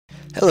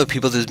Hello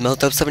people, this is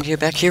Meltup7 here,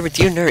 back here with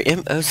you,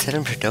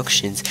 Mo7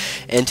 Productions,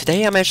 and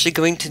today I'm actually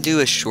going to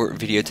do a short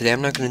video. Today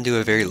I'm not going to do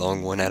a very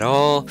long one at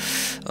all.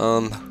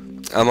 I'm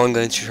only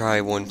going to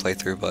try one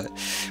playthrough, but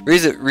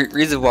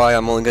reason why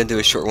I'm only going to do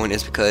a short one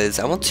is because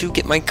I want to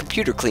get my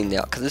computer cleaned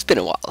out, because it's been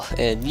a while,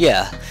 and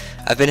yeah,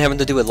 I've been having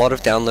to do a lot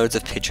of downloads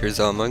of pictures.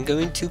 I'm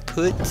going to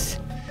put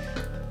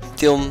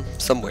film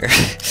somewhere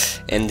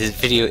in this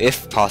video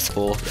if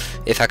possible,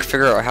 if I can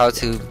figure out how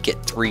to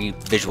get 3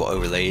 visual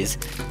overlays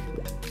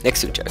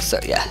next to each other. So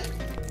yeah.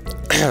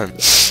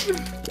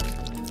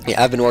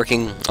 Yeah, I've been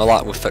working a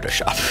lot with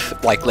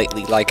Photoshop like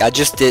lately. Like I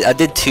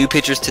did 2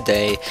 pictures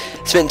today.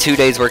 Spent 2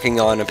 days working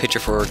on a picture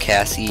for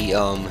Cassie,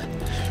 and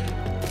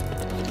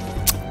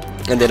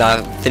then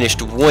I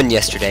finished one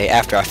yesterday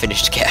after I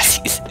finished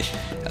Cassie's,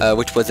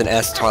 which was an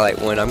S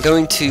Twilight one. I'm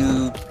going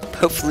to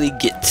hopefully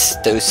get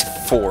those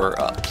 4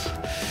 up.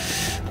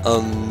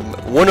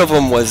 One of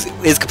them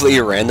is completely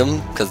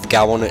random because the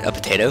guy wanted a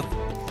potato.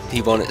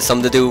 He wanted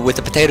something to do with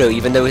the potato,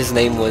 even though his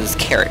name was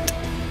Carrot.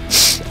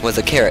 Was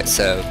a carrot,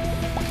 so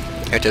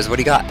here's what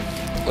he got.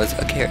 Was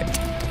a carrot.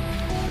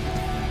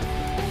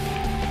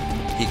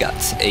 He got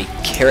a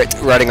carrot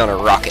riding on a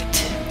rocket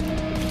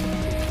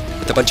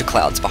with a bunch of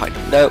clouds behind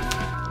him. Nope,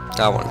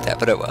 I wanted that,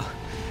 but oh well.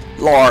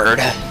 Lord,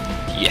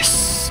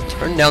 yes.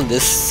 Turn down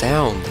this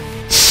sound.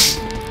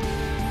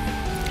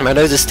 My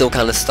nose is still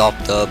kind of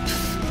stopped up,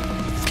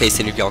 in case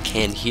any of y'all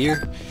can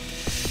hear.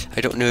 I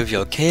don't know if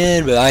y'all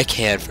can, but I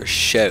can for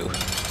show.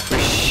 For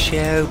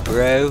show,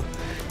 bro.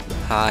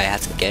 Hi,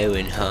 how's it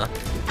going, huh?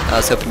 I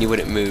was hoping you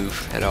wouldn't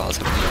move at all. I was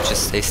hoping you'd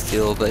just stay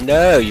still, but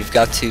no, you've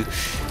got to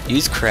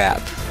use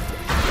crap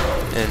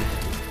and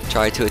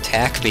try to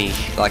attack me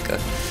like a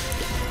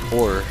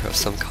whore of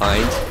some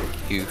kind.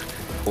 You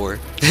whore.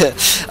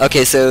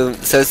 Okay, so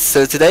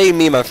today,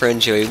 me and my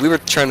friend Joey, we were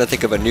trying to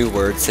think of a new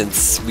word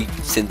since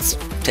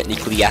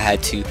technically I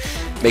had to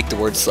make the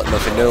word slut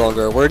muffin no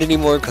longer a word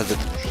anymore because of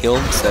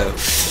him.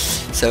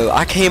 So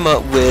I came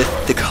up with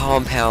the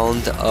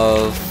compound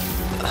of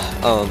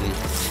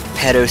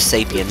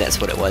pedosapien. That's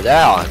what it was.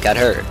 Ow, I got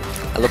hurt.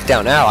 I looked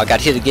down. Ow, I got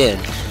hit again.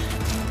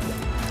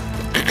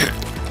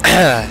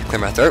 Clear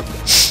my throat.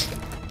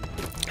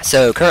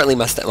 So currently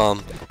my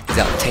stepmom is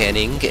out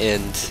tanning,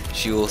 and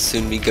she will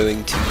soon be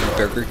going to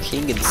Burger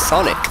King and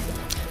Sonic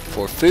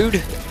for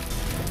food.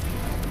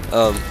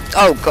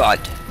 Oh god.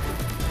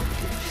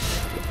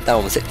 That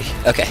one was hit me.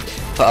 Okay,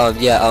 but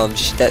yeah,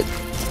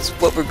 that's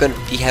what we're gonna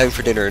be having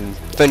for dinner. And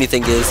funny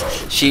thing is,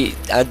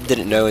 I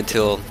didn't know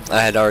until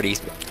I had already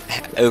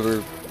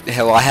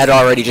I had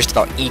already just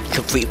about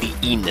completely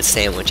eaten the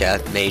sandwich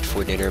I made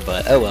for dinner.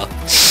 But oh well.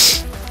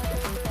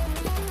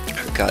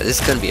 God,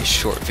 this is gonna be a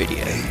short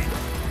video,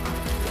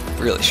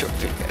 really short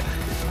video.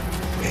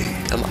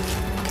 Come on,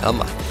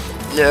 come on.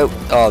 Nope.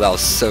 Oh, that was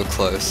so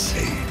close.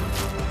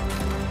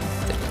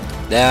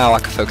 Now I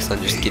can focus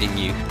on just getting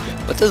you.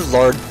 What does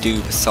lard do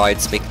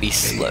besides make me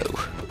slow?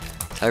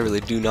 I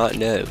really do not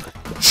know.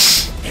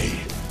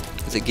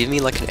 Does it give me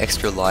like an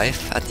extra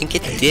life? I think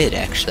it did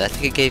actually. I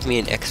think it gave me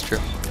an extra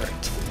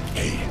heart.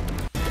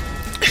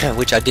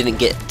 Which I didn't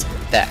get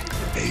back.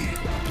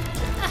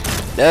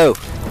 No!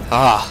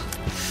 Ah!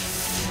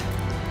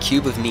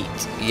 Cube of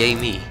meat. Yay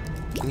me.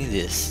 Give me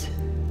this.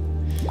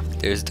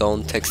 There's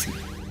Dawn texting.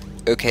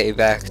 Okay,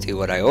 back to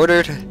what I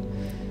ordered.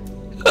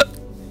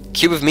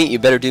 Cube of meat, you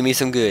better do me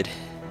some good.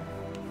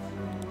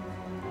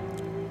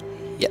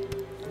 Yep.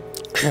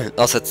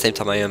 Also at the same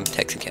time I am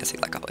texting Cassie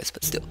like always,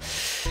 but still.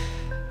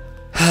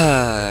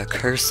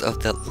 Curse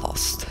of the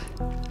Lost.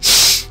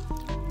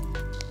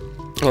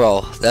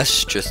 Well,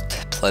 that's just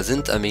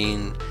pleasant. I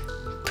mean,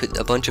 put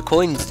a bunch of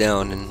coins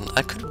down, and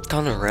I could have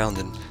gone around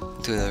and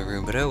to another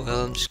room, but oh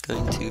well, I'm just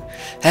going to...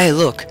 Hey,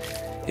 look!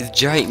 It's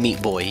Giant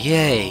Meat Boy,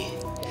 yay!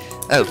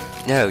 Oh,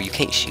 no, you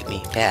can't shoot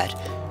me, bad.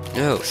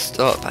 No,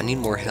 stop, I need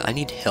more health. I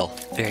need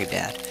health, very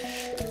bad.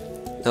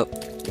 Nope.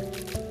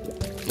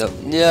 Nope,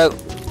 no!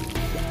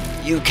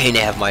 You can't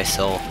have my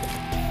soul.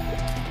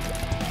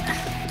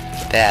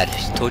 Bad,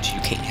 I told you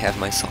can't have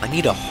my soul. I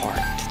need a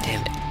heart,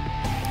 damn it.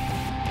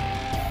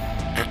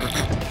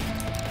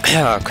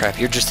 Oh crap,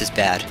 you're just as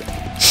bad.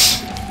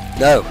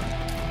 No!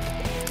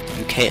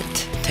 You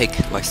can't take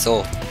my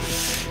soul.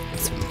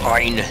 It's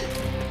mine.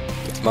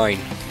 It's mine.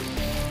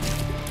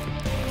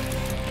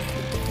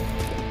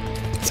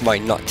 It's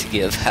mine not to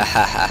give. Ha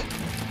ha ha.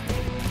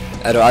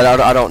 I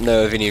don't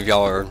know if any of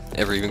y'all are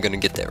ever even gonna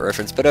get that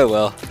reference, but oh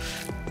well.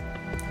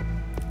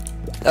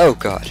 Oh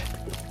god.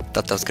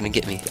 Thought that was gonna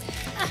get me.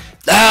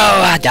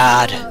 Oh, I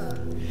died.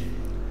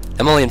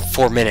 I'm only in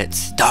 4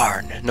 minutes.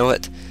 Darn. You know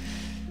what?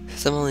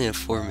 So I'm only in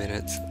 4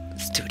 minutes.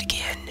 Let's do it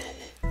again.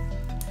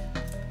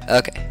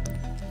 Okay.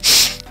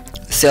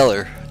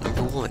 Cellar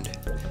number 1.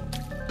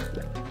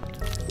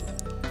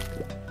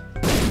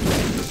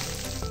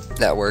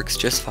 That works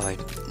just fine.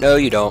 No,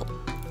 you don't.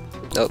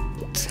 Nope.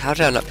 How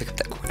did I not pick up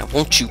that coin? I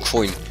want you,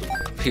 coin.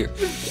 Come here.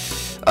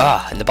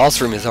 Ah, and the boss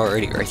room is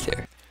already right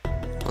there.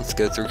 Let's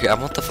go through here. I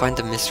want to find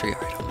the mystery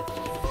item.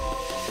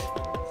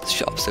 The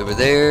shop's over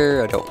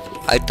there.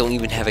 I don't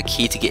even have a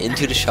key to get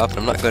into the shop, and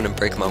I'm not going to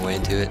break my way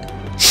into it.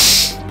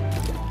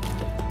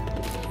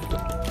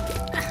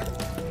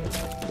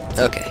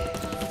 Okay.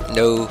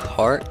 No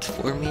heart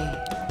for me?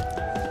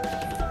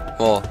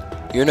 Well,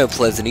 you're no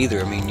pleasant either.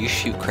 I mean, you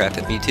shoot crap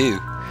at me too.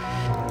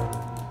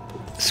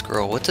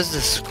 Scroll. What does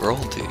this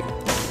scroll do?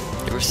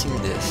 Never seen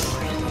this.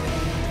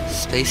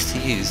 Space to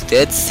use.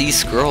 Dead Sea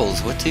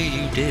Scrolls. What do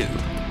you do?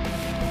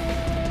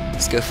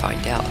 Let's go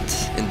find out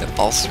in the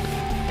boss room.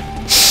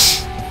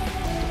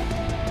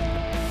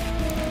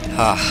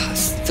 I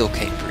still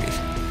can't breathe.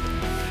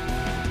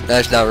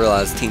 I just now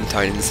realized Teen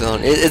Titans on.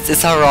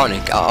 It's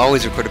ironic. I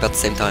always record about the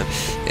same time,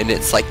 and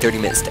it's like 30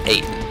 minutes to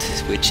 8,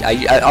 which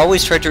I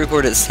always try to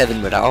record at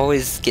 7, but I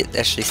always get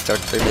actually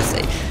started 30 minutes to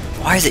 8.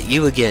 Why is it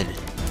you again?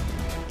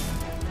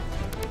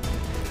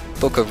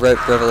 Book of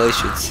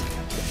Revelations.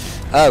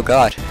 Oh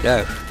God,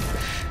 no.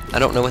 I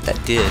don't know what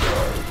that did.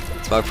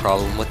 It's my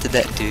problem. What did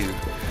that do?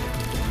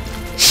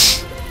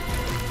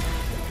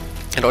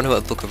 I don't know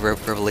what Book of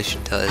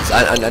Revelation does.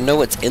 I know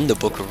what's in the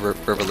Book of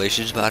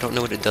Revelations, but I don't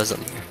know what it does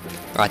on here.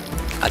 I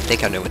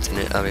think I know what's in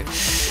it. I mean,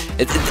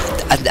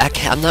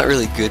 I'm not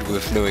really good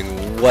with knowing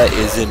what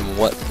is in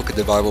what book of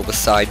the Bible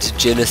besides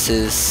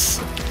Genesis,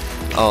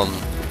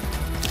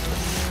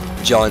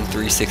 John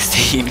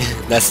 3:16.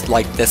 that's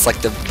like the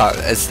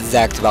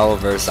exact Bible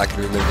verse I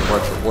can remember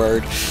word for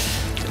word.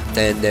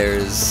 Then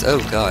there's,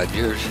 oh God,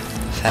 you're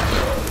fat.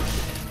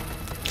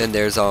 Then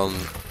there's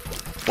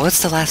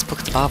what's the last book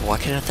of the Bible? Why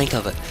can't I think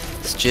of it?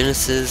 It's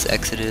Genesis,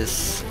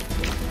 Exodus.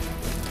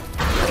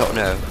 I don't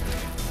know.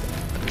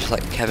 I'm just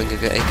like having a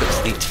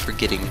complete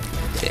forgetting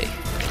day.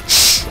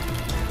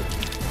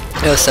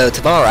 So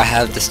tomorrow I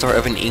have the start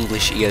of an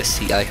English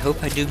EOC. I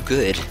hope I do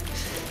good.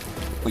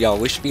 Y'all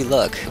wish me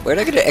luck. Where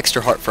did I get an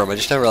extra heart from? I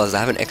just now realized I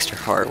have an extra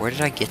heart. Where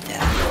did I get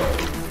that?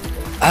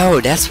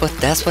 Oh, that's what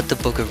the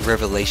Book of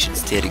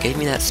Revelations did. It gave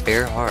me that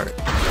spare heart.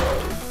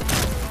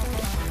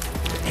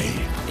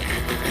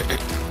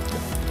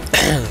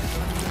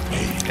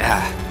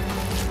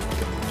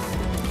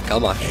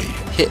 Come on.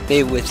 Hit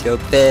me with your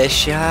best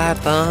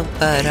shot, bum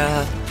ba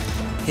da.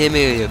 Hit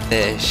me with your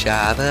best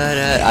shot, ba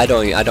da. I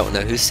don't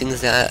know who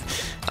sings that.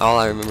 All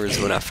I remember is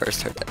when I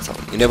first heard that song.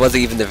 And it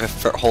wasn't even the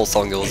whole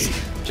song, it was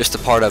just a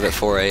part of it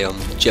for a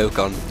joke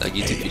on a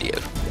YouTube video.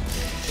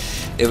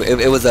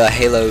 It was a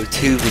Halo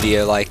 2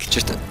 video, like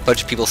just a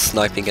bunch of people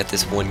sniping at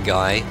this one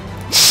guy.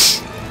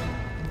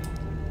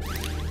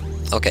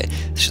 Okay,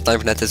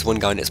 sniping at this one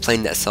guy and it's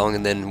playing that song,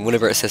 and then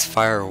whenever it says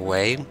fire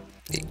away,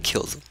 it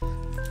kills him.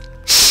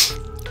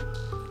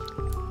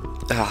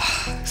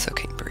 So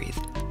can't breathe.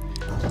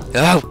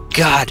 Oh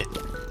God!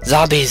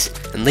 Zombies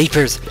and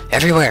leapers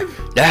everywhere!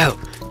 No!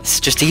 It's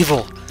just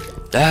evil!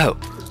 No!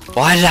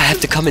 Why did I have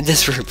to come in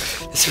this room?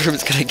 This room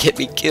is gonna get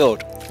me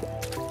killed!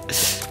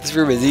 This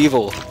room is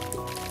evil!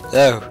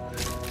 No!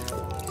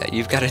 Yeah,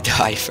 you've gotta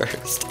die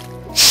first.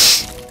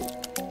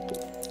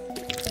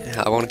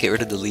 I want to get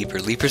rid of the leaper.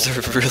 Leapers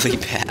are really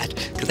bad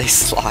because they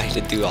slide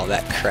and do all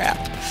that crap.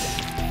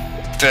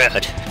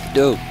 Bad!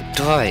 No!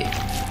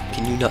 Die!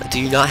 Can you not? Do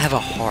you not have a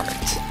heart?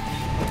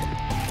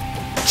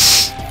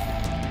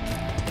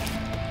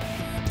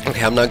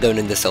 Okay, I'm not going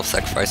in the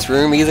self-sacrifice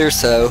room either,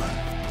 so...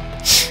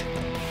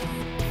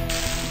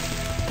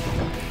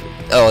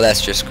 Oh,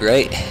 that's just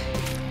great.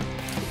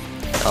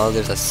 Oh,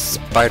 there's a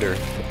spider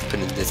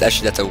in this.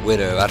 Actually, that's a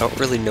widow. I don't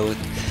really know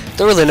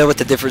what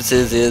the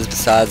differences is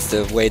besides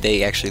the way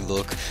they actually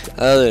look.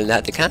 Other than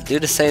that, they kind of do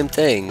the same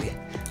thing.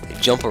 They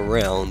jump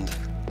around.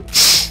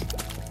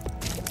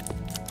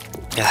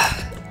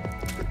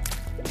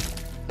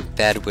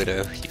 Bad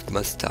widow, you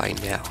must die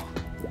now.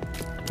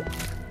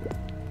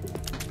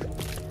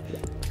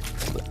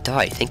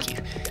 Die, thank you.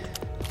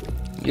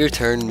 Your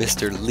turn,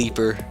 Mr.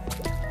 Leaper.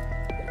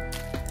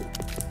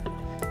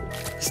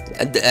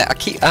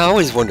 I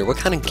always wonder what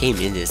kind of game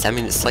it is. I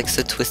mean, it's like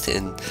so twisted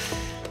and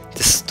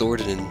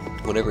distorted and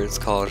whatever it's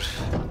called.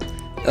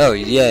 Oh,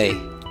 yay.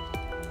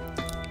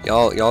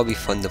 Y'all be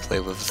fun to play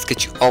with. Let's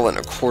get you all in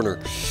a corner.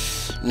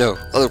 No,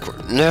 other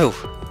corner. No!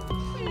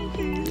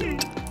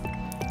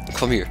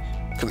 Come here.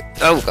 Come here.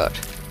 Oh God.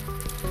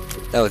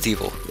 That was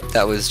evil.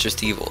 That was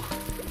just evil.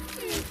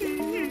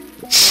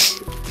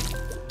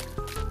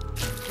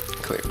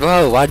 Come here.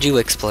 Whoa, why'd you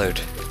explode?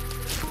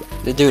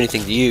 Didn't do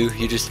anything to you.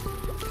 You just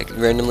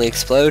randomly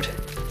explode?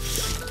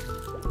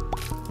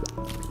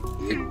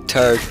 You're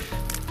turd.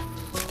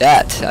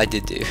 That I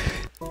did do.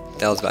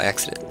 That was by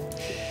accident.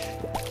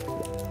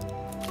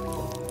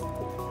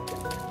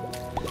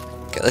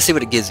 Okay, let's see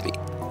what it gives me.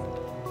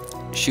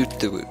 Shoot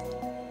the woo.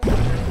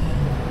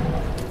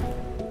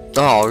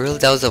 Oh, really?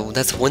 That's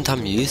a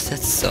one-time use? That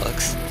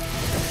sucks.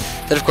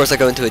 Then of course I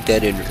go into a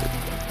dead-end room.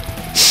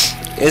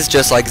 It's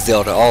just like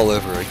Zelda all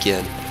over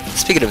again.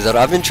 Speaking of Zelda,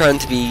 I've been trying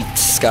to beat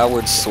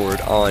Skyward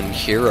Sword on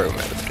hero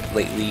mode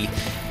lately,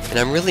 and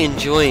I'm really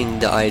enjoying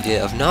the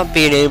idea of not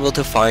being able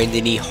to find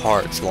any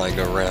hearts lying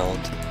around.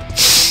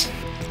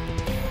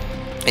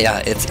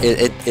 Yeah,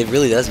 it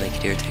really does make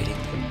it irritating.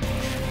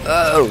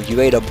 Oh, you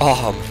ate a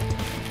bomb.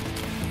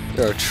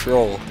 You're a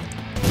troll.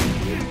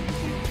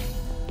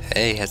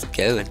 Hey, how's it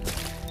going?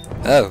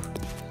 Oh.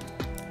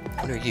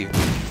 What are you?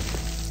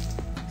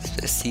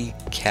 A sea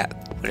cap,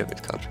 whatever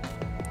it's called.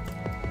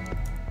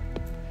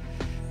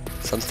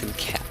 Something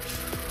cap.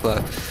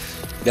 Whoa.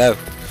 No.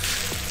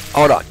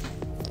 Hold on.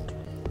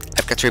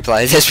 I've got to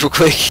reply to this real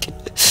quick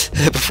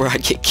before I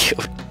get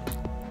killed.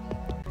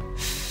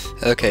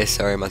 Okay,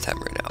 sorry, my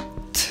timer ran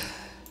out.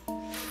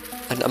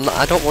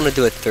 I don't want to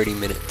do a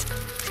 30-minute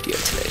video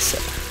today, so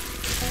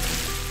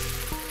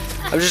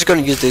I'm just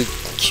going to use the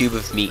cube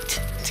of meat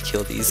to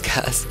kill these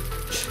guys.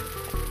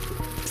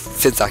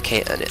 Since I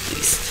can, at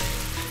least.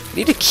 I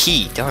need a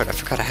key. Darn, I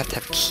forgot I have to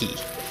have a key.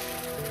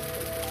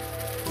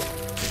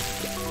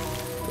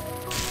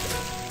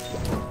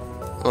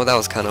 Oh, that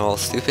was kind of all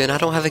stupid. I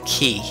don't have a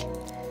key.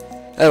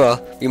 Oh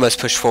well, we must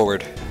push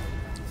forward.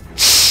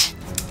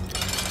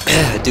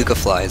 Duke of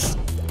flies.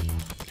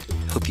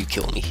 Hope you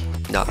kill me.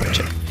 Nah, I'm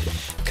joking.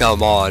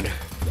 Come on.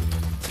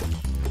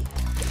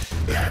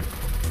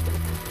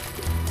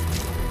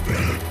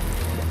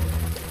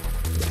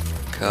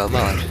 Come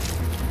on.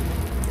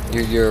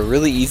 You're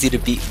really easy to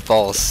beat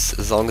false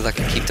as long as I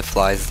can keep the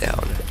flies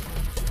down.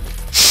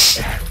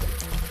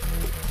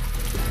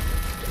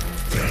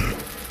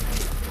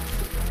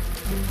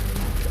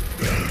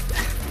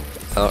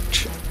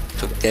 Ouch.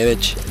 Took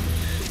damage.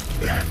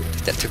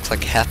 That took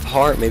like half a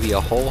heart, maybe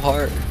a whole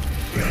heart.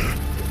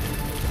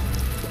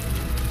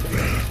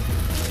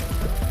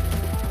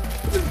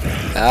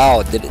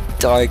 Ow, didn't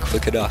die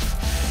quick enough.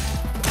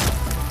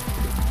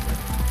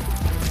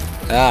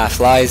 Ah,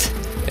 flies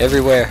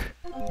everywhere.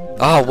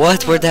 Oh,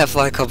 what? Where'd that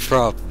fly come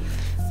from?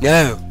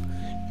 No.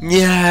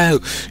 No.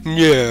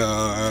 No.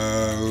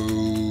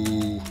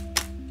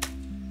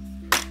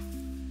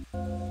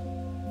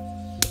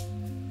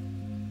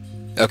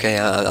 Okay,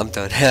 I'm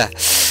done.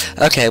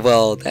 Okay,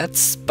 well,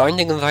 that's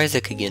Binding of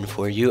Isaac again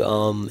for you.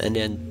 And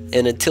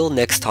until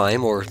next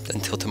time, or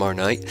until tomorrow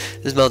night,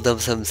 this is Mel Dumb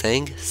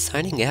saying,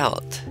 signing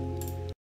out.